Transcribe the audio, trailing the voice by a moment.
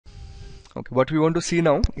Okay, what we want to see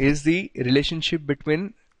now is the relationship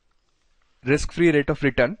between risk-free rate of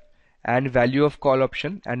return and value of call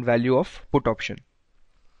option and value of put option.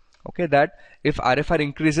 Okay, that if RFR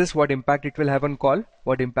increases, what impact it will have on call,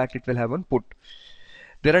 what impact it will have on put.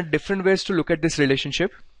 There are different ways to look at this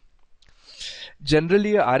relationship.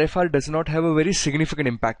 Generally, a RFR does not have a very significant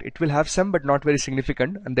impact. It will have some, but not very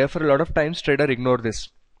significant, and therefore a lot of times trader ignore this.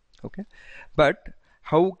 Okay, but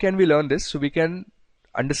how can we learn this? So we can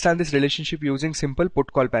understand this relationship using simple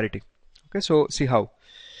put call parity. Okay, so see how.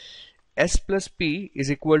 S plus P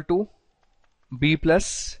is equal to B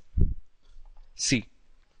plus C.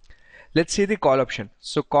 Let's see the call option.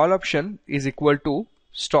 So call option is equal to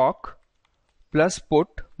stock plus put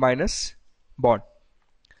minus bond.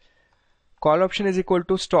 Call option is equal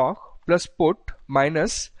to stock plus put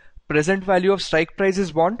minus present value of strike price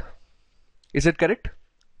is bond. Is it correct?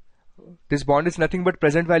 This bond is nothing but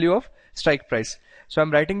present value of strike price. So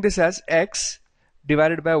I'm writing this as X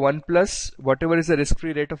divided by 1 plus whatever is the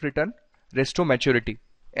risk-free rate of return raised to maturity,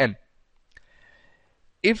 N.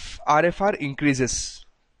 If RFR increases,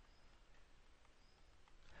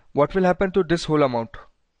 what will happen to this whole amount?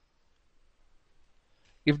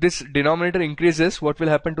 If this denominator increases, what will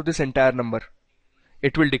happen to this entire number?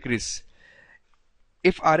 It will decrease.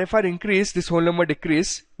 If RFR increase, this whole number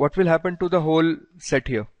decrease, what will happen to the whole set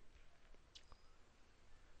here?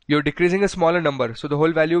 You're decreasing a smaller number, so the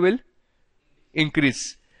whole value will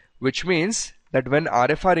increase, which means that when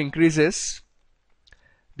RFR increases,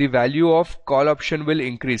 the value of call option will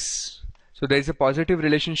increase. So there is a positive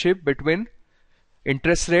relationship between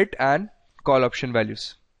interest rate and call option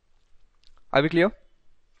values. Are we clear?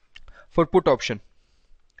 For put option,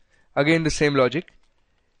 again the same logic.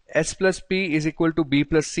 S plus P is equal to B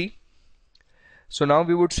plus C. So now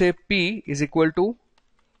we would say P is equal to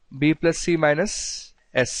B plus C minus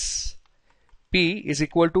S. P is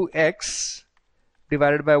equal to X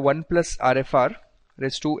divided by 1 plus RFR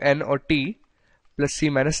raised to N or T plus C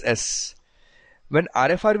minus S. When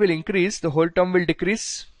RFR will increase, the whole term will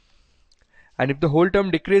decrease, and if the whole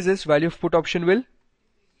term decreases, value of put option will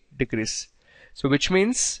decrease. So which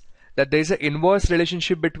means that there is an inverse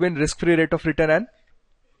relationship between risk-free rate of return and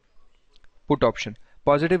put option.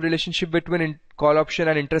 Positive relationship between call option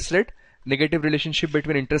and interest rate, negative relationship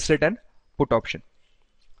between interest rate and put option.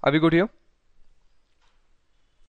 Are we good here?